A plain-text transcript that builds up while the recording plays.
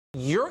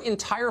Your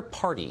entire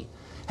party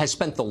has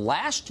spent the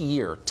last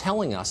year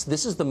telling us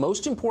this is the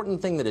most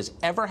important thing that has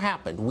ever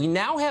happened. We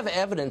now have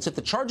evidence that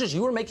the charges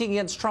you are making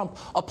against Trump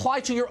apply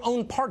to your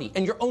own party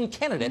and your own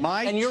candidate,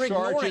 and you're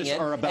ignoring it,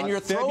 and you're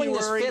throwing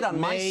this fit on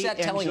my set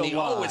telling me,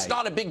 oh, it's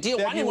not a big deal.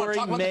 Why do you want to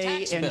talk about the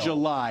tax bill? May and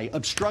July.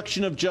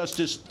 Obstruction of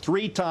justice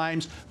 3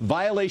 times,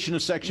 violation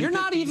of Section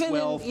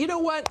 1512. You know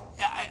what?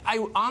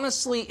 I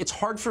honestly, it's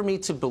hard for me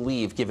to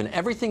believe, given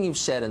everything you've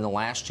said in the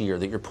last year,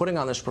 that you're putting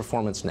on this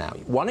performance now.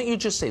 Why don't you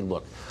just say,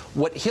 look,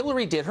 what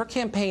Hillary did, her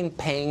campaign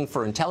paying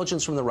for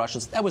intelligence from the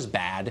Russians, that was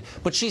bad,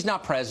 but she's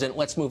not president.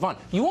 Let's move on.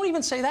 You won't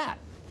even say that.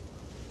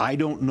 I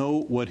don't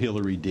know what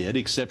Hillary did,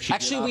 except she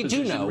actually, we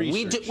do know. What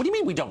do you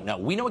mean we don't know?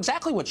 We know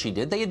exactly what she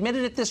did. They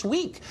admitted it this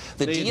week.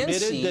 They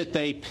admitted that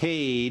they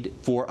paid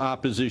for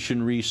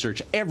opposition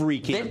research. Every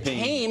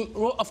campaign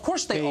well, of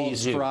course they all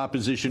do. For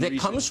opposition research.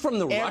 That comes from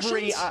the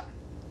Russians?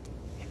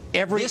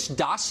 This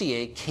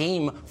dossier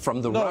came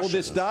from the Russians. No,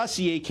 this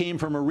dossier came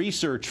from a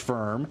research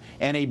firm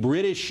and a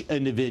British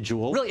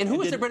individual. Really? And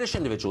who is the British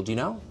individual? Do you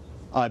know?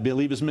 I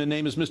believe his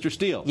name is Mr.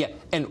 Steele. Yeah.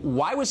 And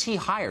why was he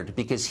hired?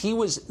 Because he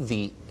was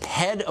the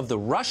head of the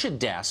Russia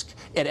desk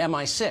at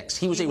MI6.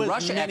 He was a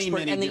Russia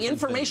expert, and the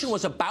information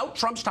was about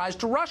Trump's ties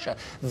to Russia.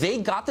 They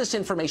got this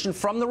information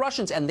from the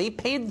Russians, and they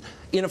paid,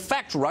 in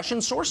effect, Russian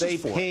sources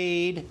for it. They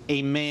paid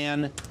a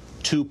man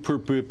to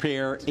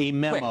prepare a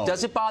memo. Quick,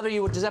 does it bother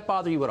you? Does that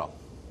bother you at all?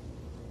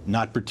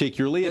 Not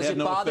particularly. Does it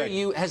bother effect.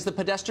 you? Has the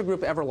Podesta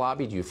Group ever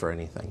lobbied you for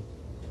anything?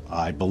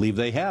 I believe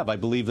they have. I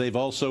believe they've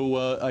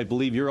also. I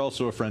believe you're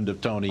also a friend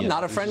of Tony. I'm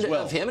not a friend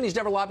of him, and he's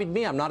never lobbied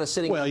me. I'm not a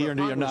sitting. Well, you're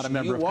not a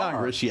member of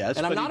Congress, yes.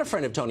 And I'm not a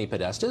friend of Tony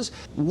Podesta's.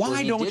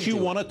 Why don't you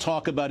want to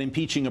talk about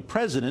impeaching a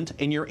president?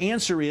 And your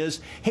answer is,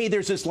 hey,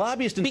 there's this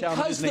lobbyist in town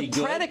who's because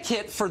the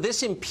predicate for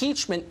this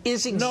impeachment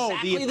is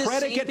exactly the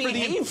same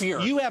behavior.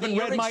 You haven't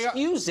read my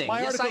articles of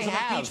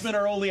have. impeachment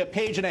are only a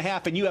page and a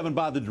half, and you haven't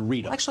bothered to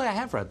read them. Actually, I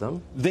have read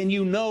them. Then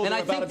you know. And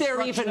I think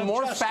they're even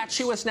more justice.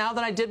 fatuous now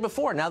than I did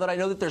before. Now that I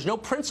know that there's no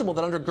principle that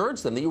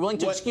undergirds them. That you're willing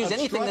to excuse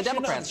anything the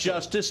Democrats do.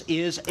 Justice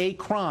is a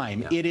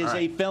crime. Yeah. It is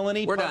a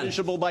felony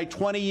punishable by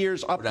 20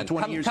 years, up to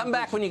 20 years. Come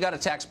back when you got a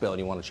tax bill and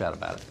you want to chat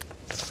about it.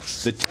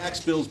 The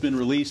tax bill's been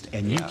released,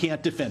 and you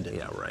can't defend it.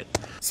 Yeah, right.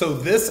 So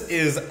this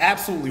is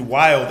absolutely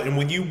wild. And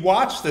when you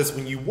watch this,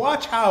 when you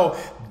watch how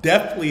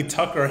deftly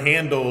Tucker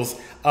handles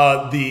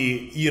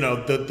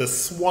the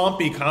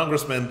swampy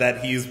congressman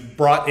that he's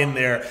brought in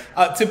there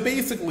to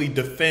basically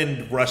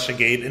defend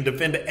Russiagate and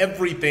defend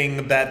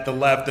everything that the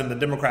left and the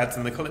Democrats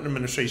and the Clinton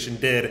administration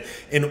did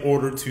in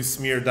order to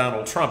smear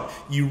Donald Trump,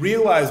 you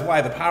realize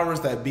why the powers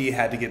that be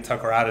had to get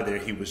Tucker out of there.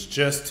 He was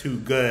just too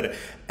good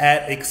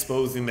at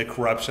exposing the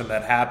corruption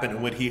that happened.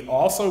 And what he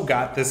also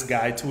got this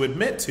guy to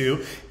admit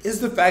to is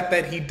the fact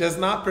that he does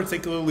not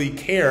particularly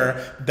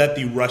care that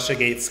the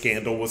Russiagate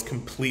scandal was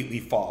completely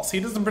false.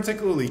 He doesn't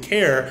particularly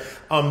care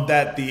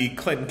that the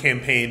Clinton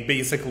campaign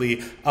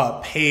basically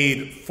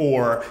paid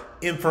for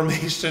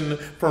information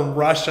from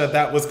Russia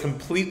that was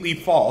completely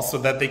false so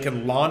that they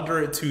can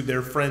launder it to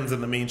their friends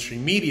in the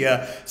mainstream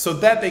media so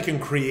that they can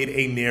create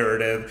a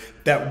narrative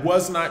that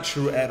was not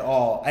true at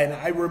all. And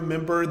I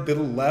remember the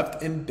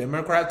left and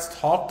Democrats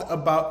talked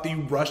about the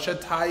Russia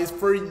ties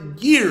for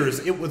years.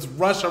 It was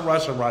Russia,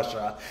 Russia,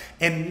 Russia.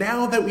 And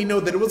now that we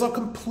know that it was all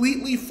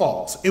completely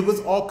false, it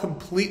was all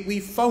completely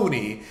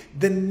phony,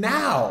 then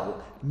now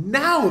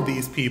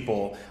these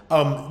people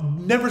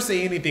never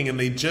say anything and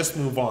they just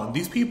move on.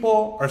 These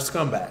people are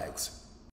scumbags.